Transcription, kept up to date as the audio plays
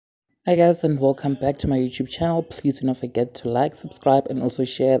Hi guys, and welcome back to my YouTube channel. Please do not forget to like, subscribe, and also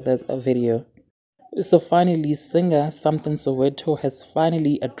share this video. So finally, singer Samthing Soweto has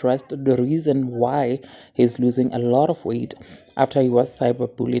finally addressed the reason why he's losing a lot of weight after he was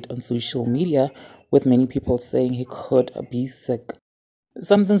cyberbullied on social media, with many people saying he could be sick.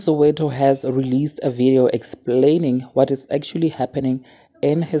 Samthing Soweto has released a video explaining what is actually happening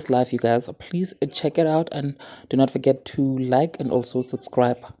in his life, you guys. Please check it out and do not forget to like and also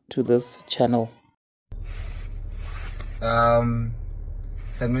subscribe to this channel. Sanmanani,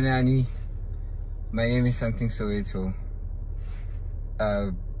 my name is Samthing Soweto.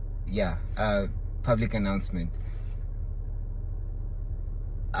 Public announcement.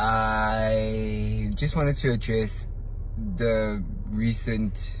 I just wanted to address the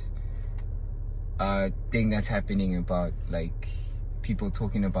recent thing that's happening about like people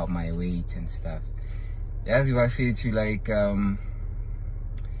talking about my weight and stuff. As if I feel to like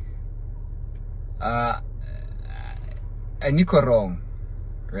Nico wrong,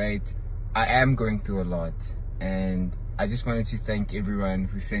 right? I am going through a lot, and I just wanted to thank everyone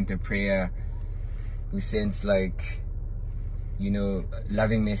who sent a prayer, who sent like, you know,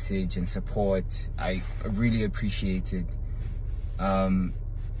 loving message and support. I really appreciate it.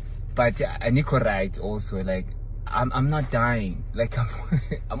 But Nico right also, like I'm not dying, like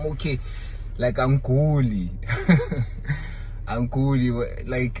I'm okay, like I'm coolly. I'm coolly,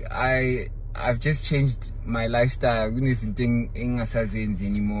 like I've just changed my lifestyle. Kunezinto engasazenzi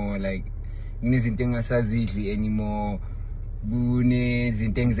anymore, like kunezinto engasazidli anymore.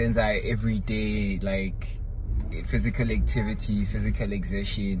 Kunezinto engizenzayo every day, like physical activity, physical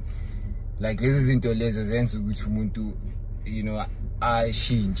exertion. Like lezo zinto lezo zenza ukuthi umuntu, you know,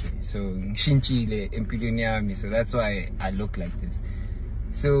 ashintshe. So ngishintshile empilweni yami, so that's why I look like this.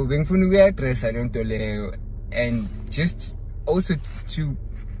 So bengifuna ukuyaddress lonto leyo, and just also to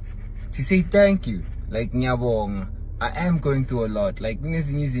say thank you. Like ngiyabonga, I am going through a lot. Like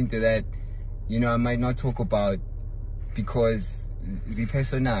kunezinye izinto that, you know, I might not talk about because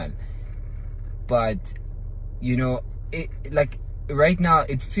personal, but you know, it like right now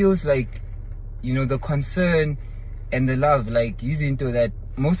it feels like, you know, the concern and the love, like is into that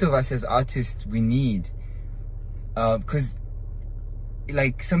most of us as artists we need, because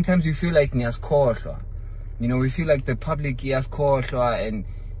like sometimes we feel like niyazikhohlwa, you know, we feel like the public iyazikhohlwa,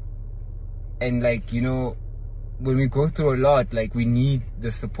 and like, you know, when we go through a lot, like we need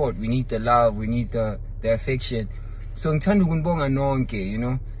the support, we need the love, we need the affection. So ngithanda ukunibonga nonke, you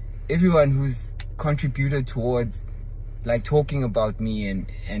know, everyone who's contributed towards like talking about me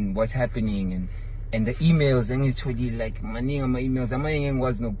and what's happening, and the emails engizitholile, like maningi ama emails amanye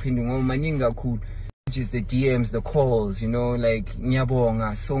ngikwazi nokuphendula ngoba maningi kakhulu, which is the DMs, the calls, you know, like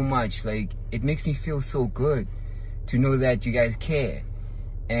ngiyabonga so much. Like it makes me feel so good to know that you guys care,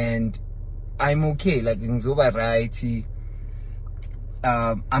 and I'm okay. Like ngizoba right.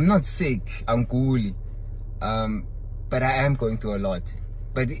 I'm not sick, I'm cool, but I am going through a lot.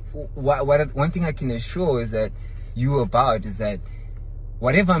 But one thing I can assure is that is that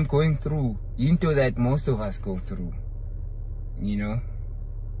whatever I'm going through, you know, that most of us go through, you know.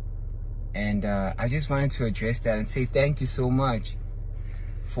 And I just wanted to address that and say thank you so much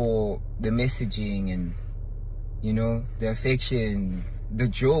for the messaging and, you know, the affection, the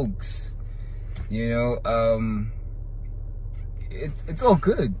jokes, you know. It's all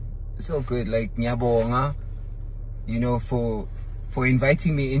good. It's all good. Like ngiyabonga, you know, for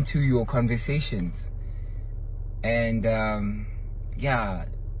inviting me into your conversations. And yeah,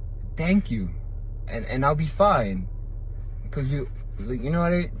 thank you. And I'll be fine, because we, you know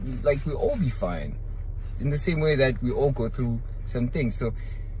what, like we all be fine in the same way that we all go through some things. So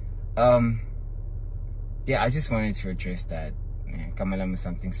yeah, I just wanted to address that. Kamalama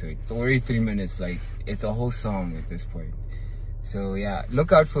something. So it's already 3 minutes, like it's a whole song at this point. So yeah,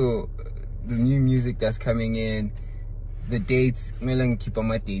 look out for the new music that's coming in, the dates. Milan keep on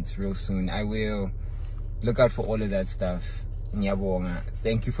my dates real soon. I will look out for all of that stuff. Ngiyabonga.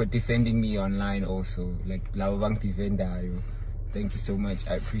 Thank you for defending me online also, like labo bangidevendayo. Thank you so much.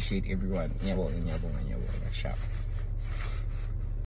 I appreciate everyone. Ngiyabonga, ngiyabonga, ngiyabonga. Sharp.